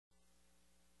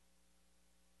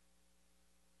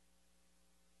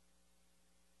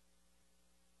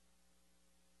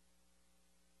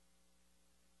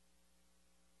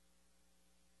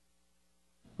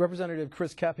Representative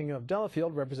Chris Kapenga of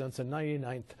Delafield represents the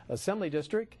 99th Assembly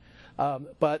District,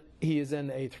 but he is in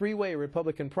a three-way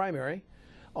Republican primary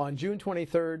on June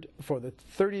 23rd for the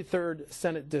 33rd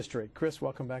Senate District. Chris,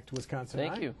 welcome back to Wisconsin.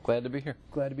 Thank you. Glad to be here.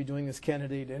 Glad to be doing this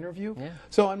candidate interview. Yeah.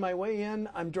 So on my way in,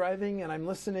 I'm driving and I'm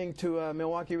listening to a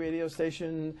Milwaukee radio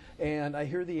station, and I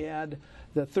hear the ad,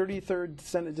 the 33rd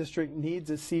Senate District needs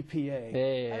a CPA.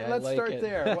 Hey, let's like start it.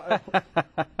 there.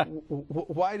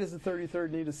 Why does the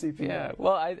 33rd need a CPA? Yeah.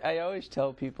 Well, I always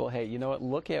tell people, hey, you know what?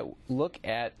 Look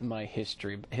at my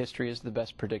history. History is the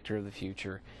best predictor of the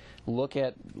future. Look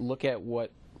at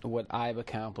what I've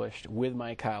accomplished with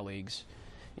my colleagues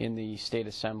in the state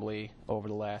assembly over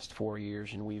the last 4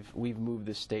 years, and we've moved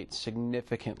the state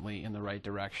significantly in the right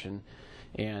direction.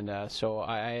 And so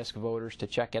I ask voters to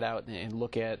check it out and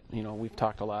look at, we've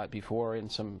talked a lot before in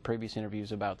some previous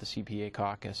interviews about the CPA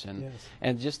caucus and Yes.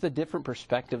 and just the different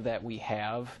perspective that we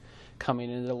have coming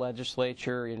into the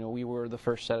legislature. We were the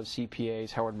first set of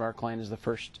CPAs. Howard Markline is the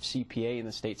first CPA in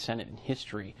the state Senate in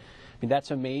history. I mean,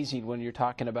 that's amazing when you're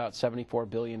talking about $74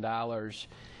 billion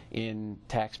in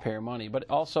taxpayer money. But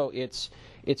also, it's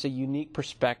a unique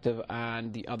perspective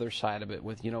on the other side of it.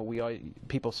 With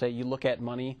people say you look at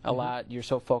money a lot. You're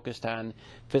so focused on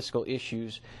fiscal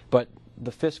issues, but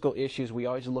the fiscal issues, we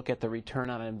always look at the return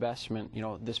on investment.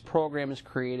 This program is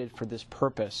created for this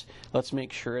purpose. Let's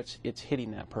make sure it's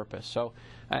hitting that purpose. So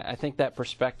I think that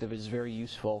perspective is very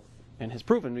useful and has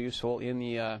proven useful in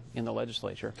the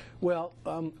legislature. Well,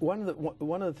 one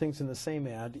of the things in the same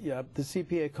ad, the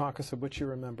CPA caucus, of which you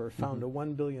remember, found a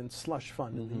 $1 billion slush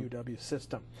fund in the UW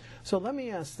system. So let me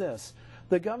ask this: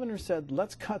 the governor said,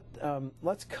 let's cut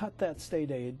that state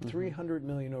aid $300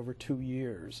 million over 2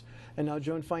 years, and now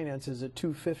joint finance is at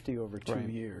 $250 over 2 Right.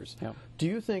 years. Yep. Do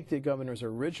you think the governor's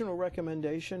original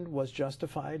recommendation was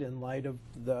justified in light of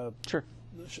the Sure.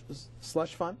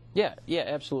 slush fund? Yeah,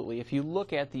 absolutely. If you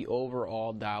look at the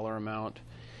overall dollar amount,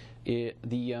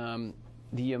 the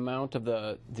amount of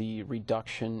the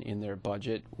reduction in their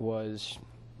budget was,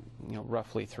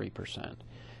 roughly 3%.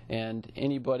 And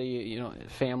anybody,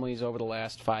 families over the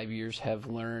last 5 years have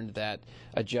learned that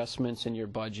adjustments in your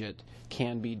budget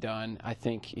can be done. I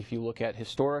think if you look at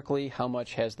historically, how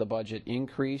much has the budget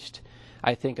increased?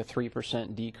 I think a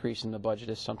 3% decrease in the budget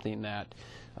is something that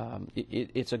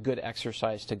it's a good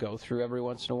exercise to go through every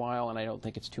once in a while, and I don't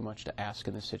think it's too much to ask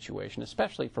in this situation,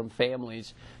 especially from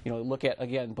families. Look at,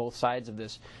 again, both sides of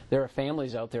this. There are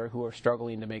families out there who are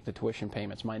struggling to make the tuition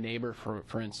payments. My neighbor,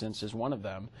 for instance, is one of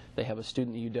them. They have a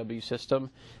student in the UW system.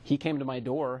 He came to my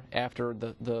door after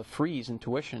the freeze in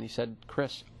tuition. He said,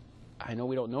 Chris, I know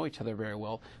we don't know each other very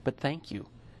well, but thank you.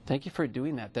 Thank you for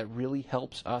doing that. That really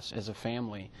helps us as a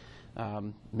family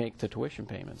make the tuition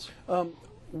payments.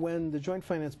 When the joint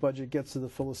finance budget gets to the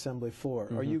full assembly floor,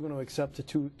 are you going to accept a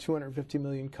 $250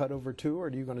 million cut over 2, or are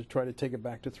you going to try to take it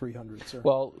back to 300, sir?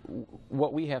 Well,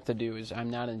 what we have to do is, I'm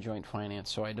not in joint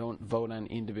finance, so I don't vote on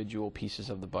individual pieces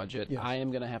of the budget. Yes. I am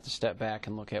going to have to step back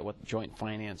and look at what joint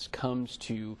finance comes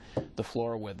to the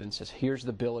floor with and says, here's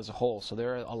the bill as a whole. So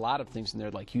there are a lot of things in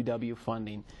there, like UW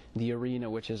funding, the arena,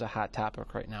 which is a hot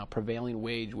topic right now, prevailing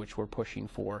wage, which we're pushing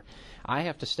for. I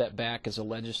have to step back as a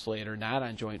legislator, not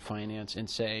on joint finance, and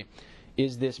say,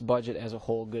 is this budget as a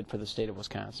whole good for the state of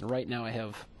Wisconsin? Right now I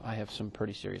have some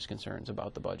pretty serious concerns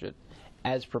about the budget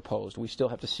as proposed. We still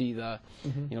have to see the,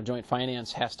 joint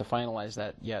finance has to finalize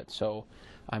that yet, so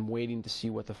I'm waiting to see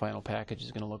what the final package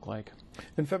is going to look like.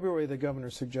 In February, the governor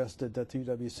suggested that the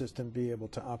UW system be able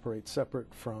to operate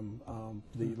separate from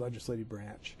the legislative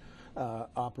branch.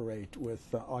 Operate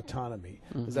with autonomy.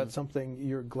 Is that something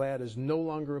you're glad is no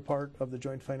longer a part of the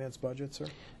joint finance budget, sir?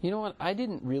 You know what? I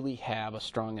didn't really have a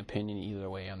strong opinion either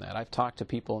way on that. I've talked to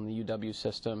people in the UW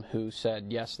system who said,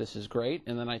 yes, this is great,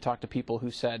 and then I talked to people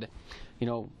who said,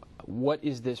 what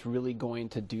is this really going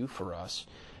to do for us?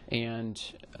 And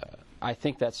I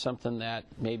think that's something that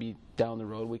maybe down the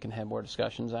road we can have more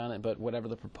discussions on it, but whatever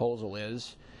the proposal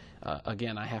is,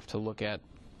 again, I have to look at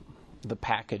the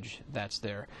package that's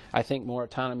there. I think more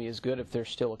autonomy is good if there's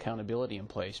still accountability in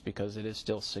place, because it is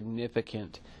still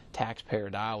significant taxpayer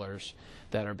dollars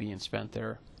that are being spent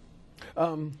there.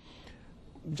 John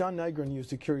Nygren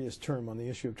used a curious term on the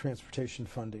issue of transportation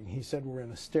funding. He said we're in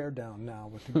a stare down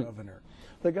now with the governor.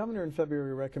 The governor in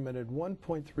February recommended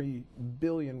 $1.3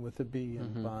 billion with a B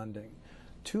in bonding.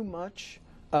 Too much?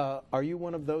 Are you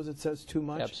one of those that says too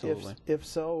much? Absolutely. If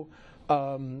so,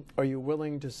 are you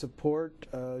willing to support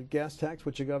gas tax,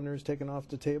 which the governor has taken off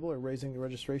the table, or raising the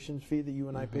registration fee that you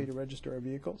and I pay to register our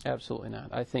vehicles? Absolutely not.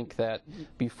 I think that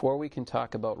before we can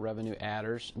talk about revenue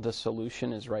adders, the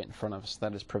solution is right in front of us.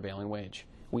 That is prevailing wage.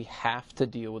 We have to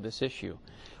deal with this issue.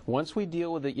 Once we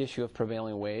deal with the issue of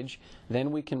prevailing wage, then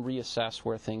we can reassess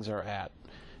where things are at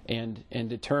and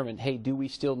determine, hey, do we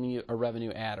still need a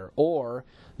revenue adder? Or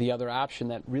the other option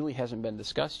that really hasn't been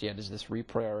discussed yet is this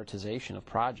reprioritization of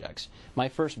projects. My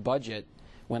first budget,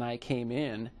 when I came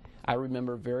in, I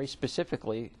remember very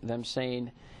specifically them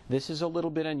saying, this is a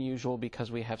little bit unusual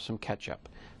because we have some catch-up.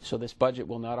 So this budget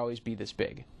will not always be this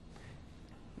big.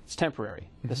 It's temporary.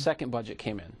 The second budget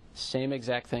came in. Same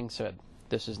exact thing said.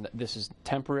 This is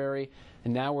temporary,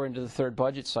 and now we're into the third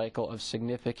budget cycle of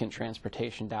significant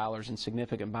transportation dollars and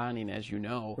significant bonding, as you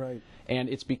know. Right. And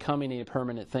it's becoming a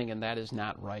permanent thing, and that is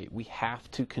not right. We have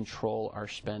to control our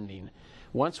spending.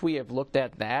 Once we have looked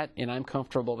at that, and I'm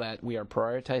comfortable that we are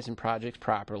prioritizing projects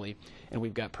properly, and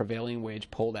we've got prevailing wage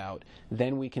pulled out,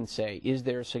 then we can say, is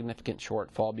there a significant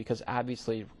shortfall? Because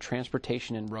obviously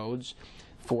transportation and roads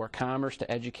for commerce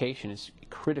to education is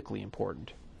critically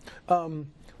important.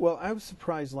 Well, I was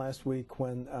surprised last week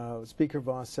when Speaker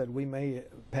Voss said we may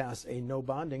pass a no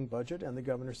bonding budget, and the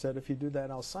governor said, if you do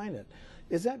that, I'll sign it.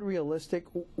 Is that realistic?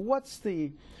 What's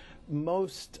the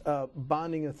most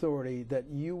bonding authority that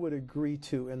you would agree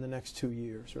to in the next 2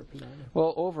 years, Representative?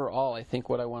 Well, overall, I think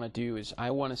what I want to do is I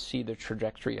want to see the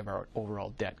trajectory of our overall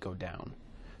debt go down.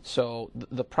 So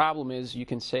the problem is you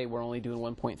can say we're only doing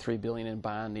 $1.3 billion in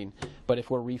bonding, but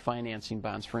if we're refinancing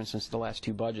bonds, for instance, the last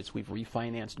two budgets we've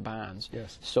refinanced bonds.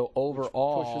 Yes. So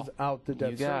overall, which pushes out the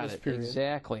debt service period.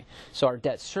 Exactly. So our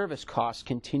debt service costs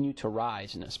continue to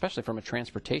rise, and especially from a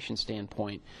transportation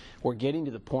standpoint, we're getting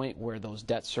to the point where those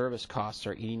debt service costs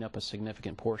are eating up a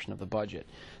significant portion of the budget.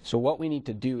 So what we need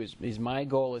to do is my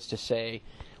goal is to say,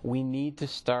 we need to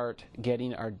start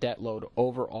getting our debt load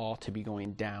overall to be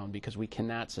going down because we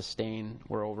cannot sustain,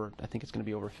 we're over, I think it's going to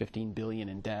be over $15 billion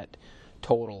in debt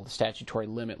total. The statutory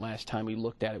limit last time we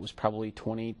looked at it was probably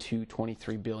 $22,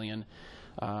 $23 billion.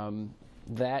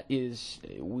 That is,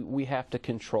 we have to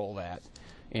control that.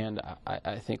 And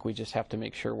I think we just have to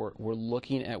make sure we're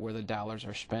looking at where the dollars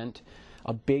are spent.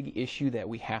 A big issue that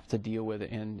we have to deal with,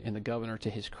 and the governor, to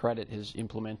his credit, is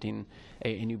implementing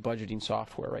a new budgeting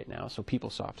software right now. So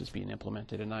PeopleSoft is being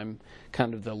implemented, and I'm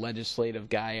kind of the legislative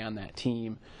guy on that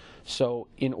team. So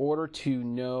in order to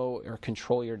know or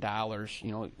control your dollars,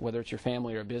 you know, whether it's your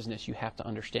family or a business, you have to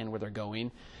understand where they're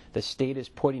going. The state is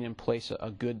putting in place a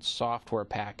good software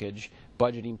package,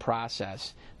 budgeting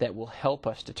process that will help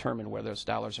us determine where those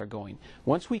dollars are going.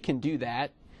 Once we can do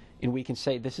that, and we can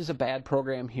say, this is a bad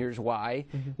program, here's why,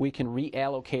 we can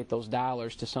reallocate those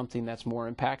dollars to something that's more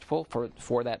impactful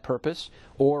for that purpose,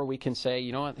 or we can say,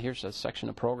 you know what, here's a section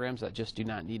of programs that just do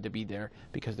not need to be there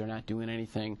because they're not doing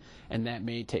anything, and that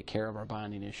may take care of our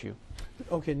bonding issue.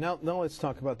 Okay, now let's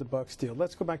talk about the Bucks deal.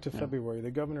 Let's go back to February. The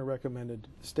governor recommended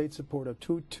state support of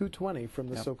 $220 from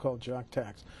the so-called jock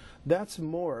tax. That's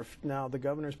morphed. Now, the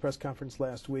governor's press conference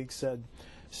last week said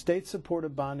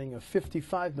state-supported bonding of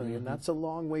 $55 million. That's a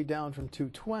long way down from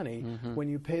 $220. When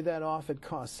you pay that off, it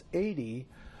costs $80.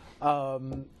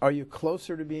 Are you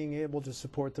closer to being able to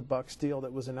support the Bucks deal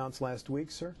that was announced last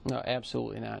week, sir? No,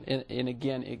 absolutely not. And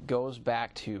again, it goes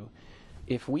back to,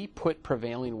 if we put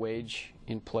prevailing wage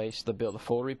in place, the bill, the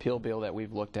full repeal bill that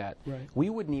we've looked at, we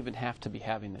wouldn't even have to be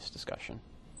having this discussion.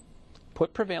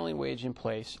 Put prevailing wage in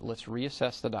place, let's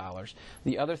reassess the dollars.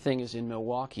 The other thing is, in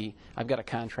Milwaukee, I've got a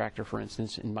contractor, for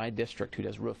instance, in my district who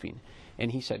does roofing.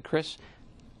 And he said, Chris,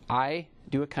 I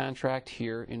do a contract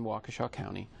here in Waukesha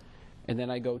County, and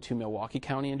then I go to Milwaukee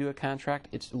County and do a contract.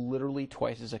 It's literally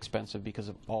twice as expensive because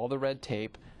of all the red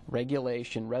tape,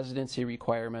 regulation, residency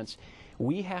requirements.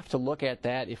 We have to look at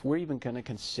that if we're even going to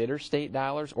consider state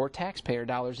dollars or taxpayer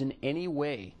dollars in any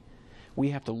way. We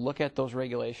have to look at those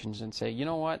regulations and say, you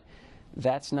know what?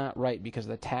 That's not right because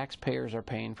the taxpayers are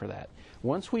paying for that.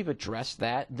 Once we've addressed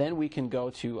that, then we can go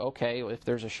to, okay, if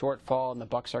there's a shortfall and the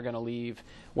Bucks are going to leave,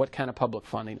 what kind of public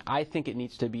funding? I think it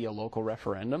needs to be a local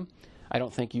referendum. I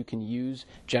don't think you can use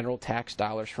general tax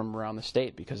dollars from around the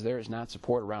state because there is not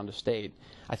support around the state.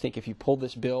 I think if you pull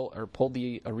this bill or pull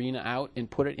the arena out and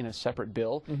put it in a separate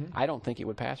bill, I don't think it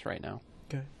would pass right now.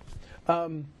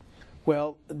 Okay.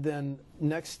 Well, then,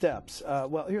 next steps.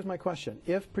 Well, here's my question.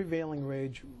 If prevailing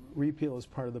wage repeal is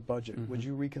part of the budget, would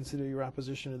you reconsider your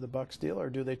opposition to the Bucks deal, or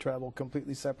do they travel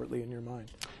completely separately in your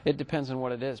mind? It depends on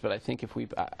what it is, but I think if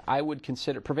I would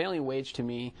consider, prevailing wage to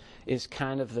me is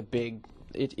kind of the big,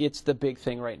 it's the big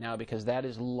thing right now because that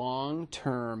is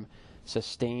long-term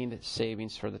sustained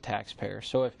savings for the taxpayer.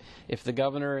 So if the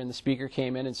governor and the speaker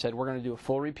came in and said, we're going to do a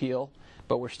full repeal,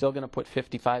 but we're still going to put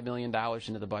 $55 million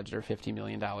into the budget, or $50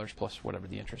 million plus whatever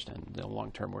the interest in the long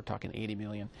term, we're talking $80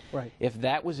 million. Right. If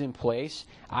that was in place,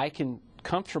 I can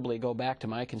comfortably go back to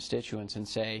my constituents and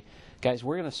say, guys,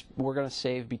 we're gonna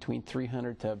save between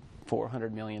 $300 to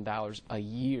 $400 million a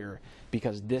year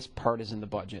because this part is in the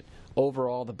budget.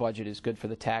 Overall, the budget is good for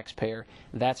the taxpayer.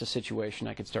 That's a situation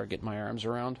I could start getting my arms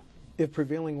around. If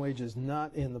prevailing wage is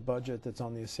not in the budget that's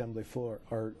on the assembly floor,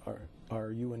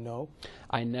 are you a no?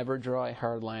 I never draw a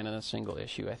hard line on a single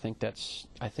issue. I think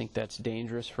that's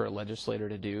dangerous for a legislator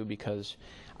to do because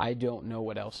I don't know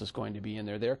what else is going to be in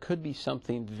there. There could be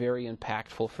something very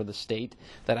impactful for the state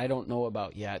that I don't know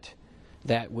about yet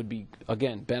that would be,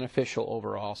 again, beneficial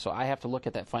overall. So I have to look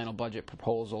at that final budget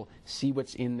proposal, see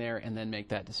what's in there, and then make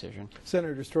that decision.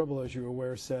 Senator Strobel, as you're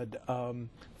aware, said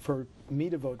for me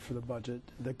to vote for the budget,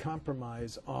 the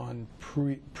compromise on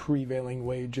prevailing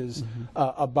wages,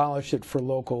 abolish it for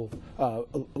local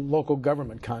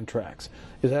government contracts.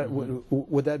 Is that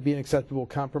would that be an acceptable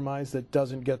compromise that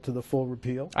doesn't get to the full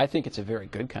repeal? I think it's a very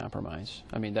good compromise.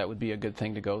 I mean, that would be a good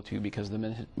thing to go to because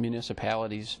the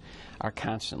municipalities are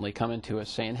constantly coming to us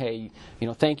saying, hey,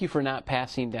 thank you for not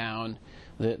passing down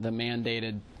the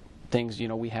mandated things,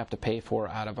 we have to pay for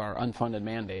out of our unfunded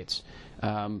mandates.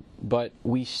 But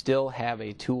we still have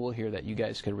a tool here that you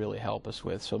guys could really help us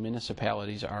with. So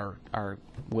municipalities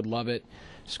would love it.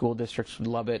 School districts would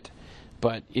love it.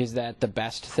 But is that the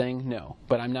best thing? No.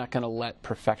 But I'm not going to let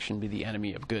perfection be the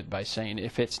enemy of good by saying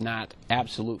if it's not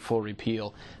absolute full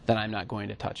repeal, then I'm not going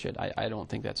to touch it. I don't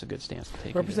think that's a good stance to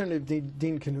take. Representative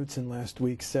Dean Knudsen last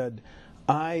week said,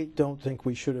 I don't think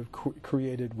we should have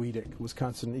created WEDC,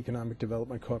 Wisconsin Economic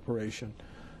Development Corporation.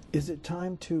 Is it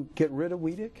time to get rid of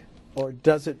WEDC, or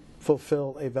does it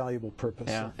fulfill a valuable purpose?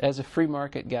 Yeah. As a free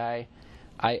market guy,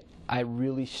 I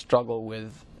really struggle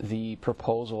with the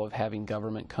proposal of having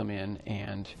government come in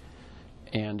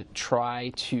and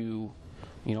try to,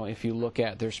 if you look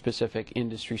at their specific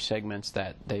industry segments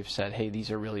that they've said, hey, these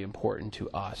are really important to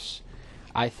us.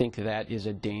 I think that is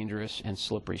a dangerous and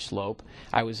slippery slope.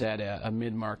 I was at a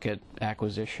mid-market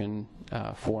acquisition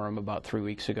forum about 3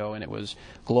 weeks ago, and it was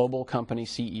global company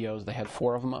CEOs. They had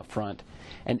 4 of them up front,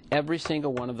 and every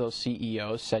single one of those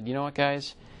CEOs said, you know what,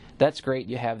 guys, that's great.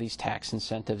 You have these tax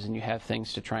incentives and you have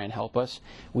things to try and help us.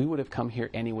 We would have come here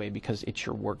anyway because it's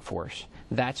your workforce.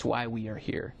 That's why we are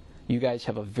here. You guys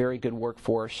have a very good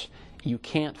workforce. You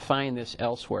can't find this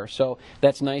elsewhere. So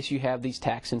that's nice you have these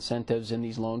tax incentives and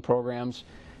these loan programs.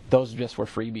 Those just were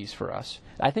freebies for us.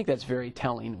 I think that's very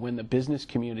telling. When the business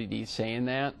community is saying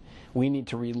that, we need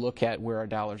to relook at where our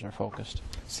dollars are focused.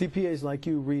 CPAs like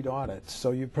you read audits,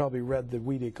 so you've probably read the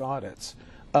WEDC audits.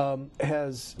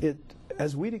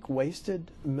 Has WEDC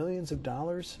wasted millions of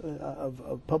dollars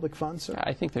of public funds, sir?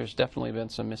 I think there's definitely been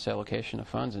some misallocation of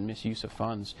funds and misuse of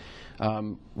funds.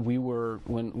 When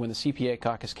the CPA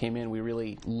caucus came in, we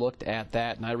really looked at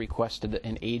that, and I requested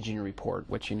an aging report,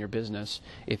 which in your business,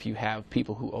 if you have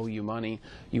people who owe you money,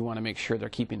 you want to make sure they're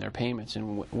keeping their payments.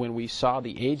 And when we saw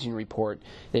the aging report,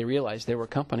 they realized there were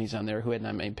companies on there who had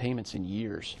not made payments in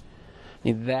years.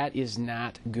 That is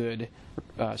not good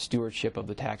stewardship of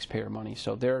the taxpayer money.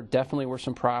 So there definitely were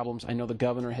some problems. I know the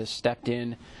governor has stepped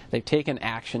in. They've taken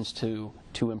actions to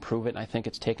improve it, and I think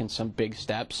it's taken some big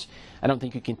steps. I don't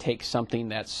think you can take something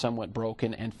that's somewhat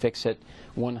broken and fix it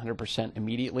 100%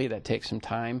 immediately. That takes some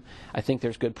time. I think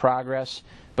there's good progress,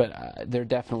 but there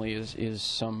definitely is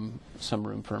some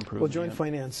room for improvement. Well, Joint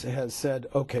Finance has said,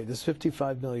 okay, this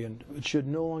 $55 million should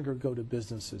no longer go to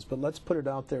businesses, but let's put it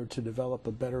out there to develop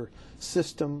a better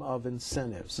system of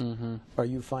incentives. Are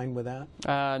you fine with that?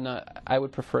 No, I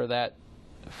would prefer that.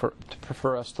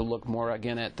 Prefer us to look more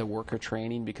again at the worker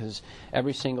training, because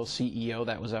every single CEO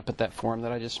that was up at that forum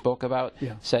that I just spoke about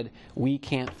said we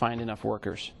can't find enough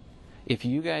workers. If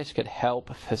you guys could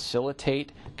help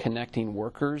facilitate connecting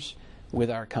workers with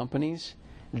our companies,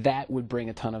 that would bring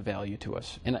a ton of value to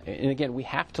us. And again, we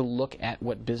have to look at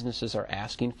what businesses are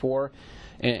asking for.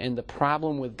 And the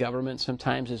problem with government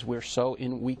sometimes is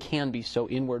we can be so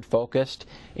inward focused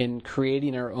in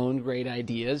creating our own great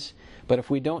ideas. But if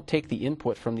we don't take the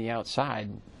input from the outside,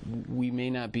 we may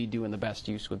not be doing the best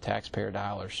use with taxpayer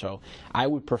dollars. So I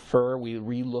would prefer we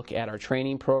relook at our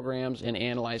training programs and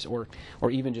analyze, or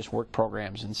even just work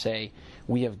programs, and say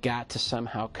we have got to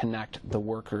somehow connect the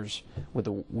workers with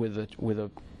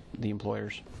the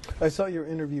employers. I saw your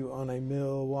interview on a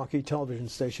Milwaukee television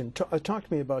station. Talk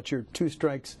to me about your 2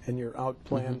 strikes and your out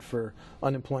plan for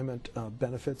unemployment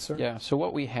benefits, sir. Yeah, so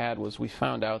what we had was we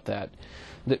found out that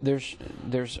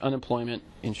there's unemployment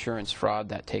insurance fraud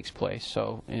that takes place.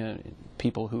 So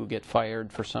people who get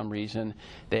fired for some reason,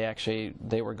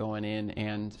 they were going in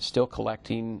and still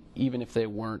collecting even if they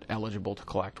weren't eligible to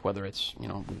collect, whether it's,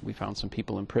 we found some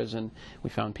people in prison, we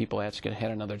found people that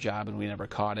had another job and we never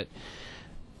caught it.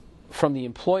 from the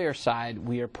employer side,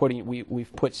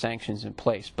 we've put sanctions in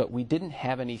place, but we didn't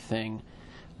have anything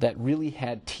that really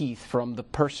had teeth from the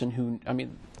person who, I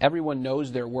mean, everyone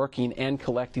knows they're working and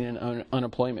collecting an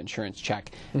unemployment insurance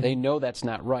check. They know that's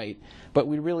not right, but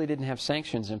we really didn't have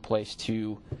sanctions in place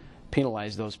to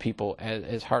penalize those people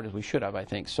as hard as we should have, I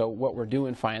think. So what we're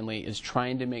doing finally is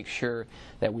trying to make sure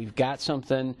that we've got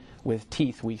something with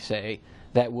teeth, we say,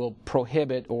 that will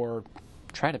prohibit or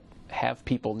try to have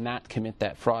people not commit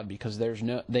that fraud, because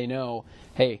they know,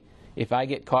 hey, if I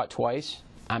get caught twice,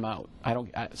 I'm out.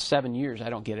 7 years, I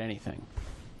don't get anything.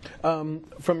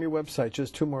 From your website,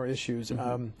 just two more issues.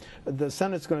 The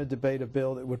Senate's going to debate a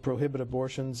bill that would prohibit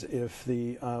abortions if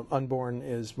the unborn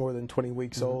is more than 20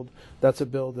 weeks old. That's a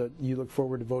bill that you look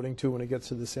forward to voting to when it gets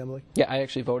to the Assembly? Yeah, I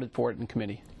actually voted for it in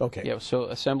committee. Okay. Yeah, so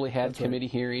Assembly had committee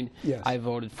hearing. Yes. I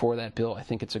voted for that bill. I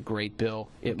think it's a great bill.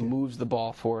 It moves the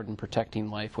ball forward in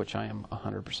protecting life, which I am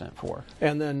 100% for.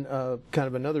 And then kind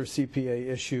of another CPA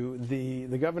issue.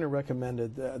 The governor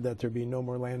recommended that there be no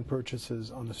more land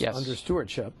purchases on the, under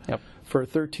stewardship. Yep. For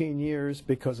 13 years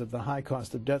because of the high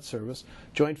cost of debt service.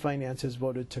 Joint Finance has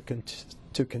voted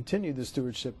to continue the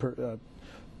stewardship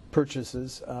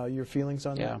purchases. Your feelings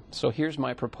on that? Yeah. So here's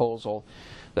my proposal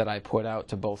that I put out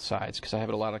to both sides, because I have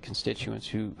a lot of constituents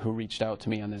who reached out to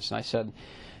me on this. And I said,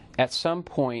 at some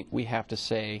point we have to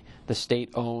say the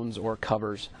state owns or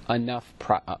covers enough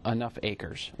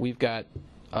acres. We've got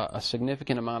a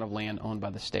significant amount of land owned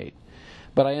by the state.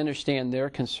 But I understand their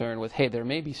concern with, hey, there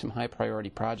may be some high priority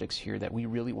projects here that we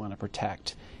really want to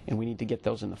protect, and we need to get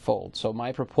those in the fold. So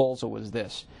my proposal was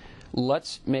this.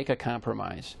 Let's make a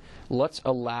compromise. Let's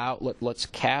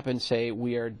cap and say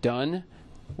we are done.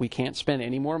 We can't spend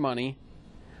any more money.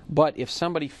 But if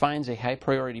somebody finds a high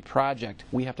priority project,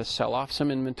 we have to sell off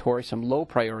some inventory, some low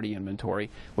priority inventory,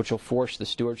 which will force the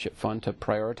stewardship fund to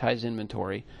prioritize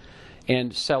inventory,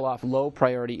 and sell off low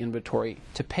priority inventory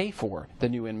to pay for the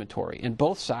new inventory. And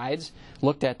both sides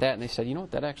looked at that and they said, you know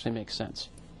what, that actually makes sense.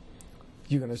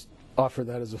 You're going to offer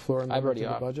that as a floor amendment to the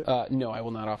budget? No, I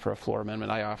will not offer a floor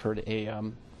amendment. I offered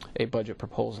a budget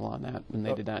proposal on that, and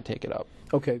they did not take it up.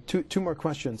 Okay, two more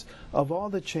questions. Of all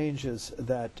the changes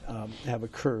that have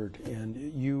occurred,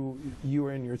 and you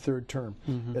are in your third term,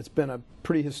 it's been a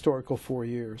pretty historical 4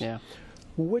 years. Yeah.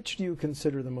 Which do you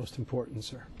consider the most important,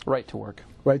 sir? Right to work.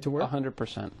 Right to work?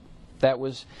 100%. That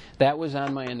was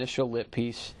on my initial lit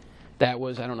piece. That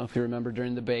was, I don't know if you remember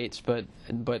during the debates, but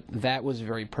that was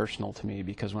very personal to me,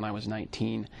 because when I was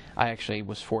 19, I actually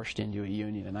was forced into a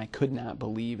union, and I could not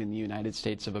believe in the United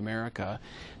States of America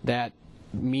that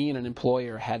me and an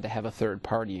employer had to have a third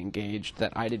party engaged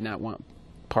that I did not want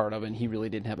part of, and he really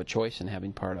didn't have a choice in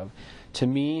having part of. To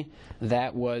me,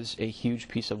 that was a huge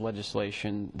piece of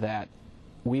legislation that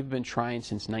we've been trying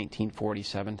since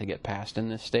 1947 to get passed in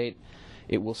this state.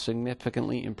 It will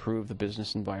significantly improve the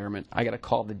business environment. I got a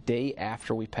call the day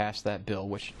after we passed that bill,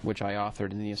 which I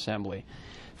authored in the Assembly,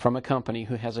 from a company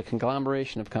who has a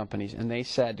conglomeration of companies, and they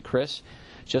said, Chris,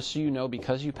 just so you know,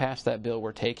 because you passed that bill,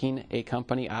 we're taking a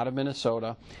company out of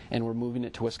Minnesota and we're moving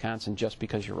it to Wisconsin just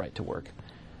because you're right to work.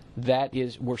 That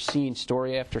is, we're seeing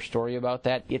story after story about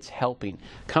that. It's helping.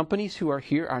 Companies who are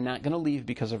here are not going to leave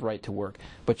because of right to work,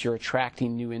 but you're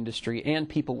attracting new industry, and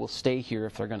people will stay here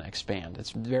if they're going to expand.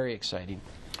 It's very exciting.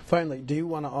 Finally, do you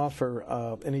want to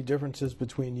offer any differences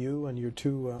between you and your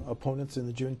two opponents in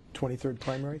the June 23rd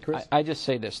primary, Chris? I just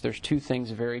say this. There's two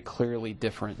things very clearly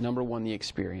different. Number one, the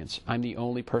experience. I'm the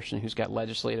only person who's got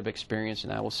legislative experience,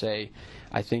 and I will say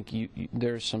I think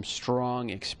there's some strong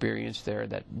experience there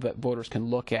that voters can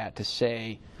look at to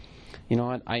say, you know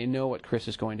what, I know what Chris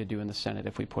is going to do in the Senate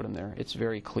if we put him there. It's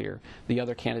very clear. The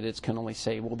other candidates can only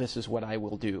say, well, this is what I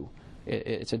will do.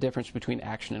 It's a difference between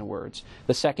action and words.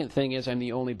 The second thing is I'm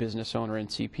the only business owner in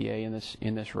CPA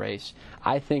in this race.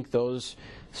 I think those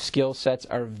skill sets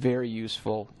are very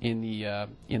useful in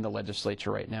the legislature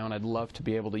right now, and I'd love to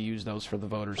be able to use those for the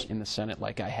voters in the Senate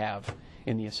like I have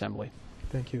in the Assembly.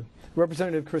 Thank you.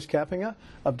 Representative Chris Kapenga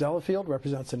of Delafield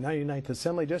represents the 99th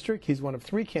Assembly District. He's one of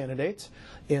three candidates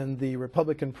in the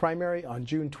Republican primary on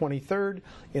June 23rd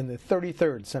in the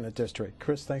 33rd Senate District.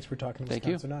 Chris, thanks for talking to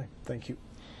Wisconsin Eye. Thank you.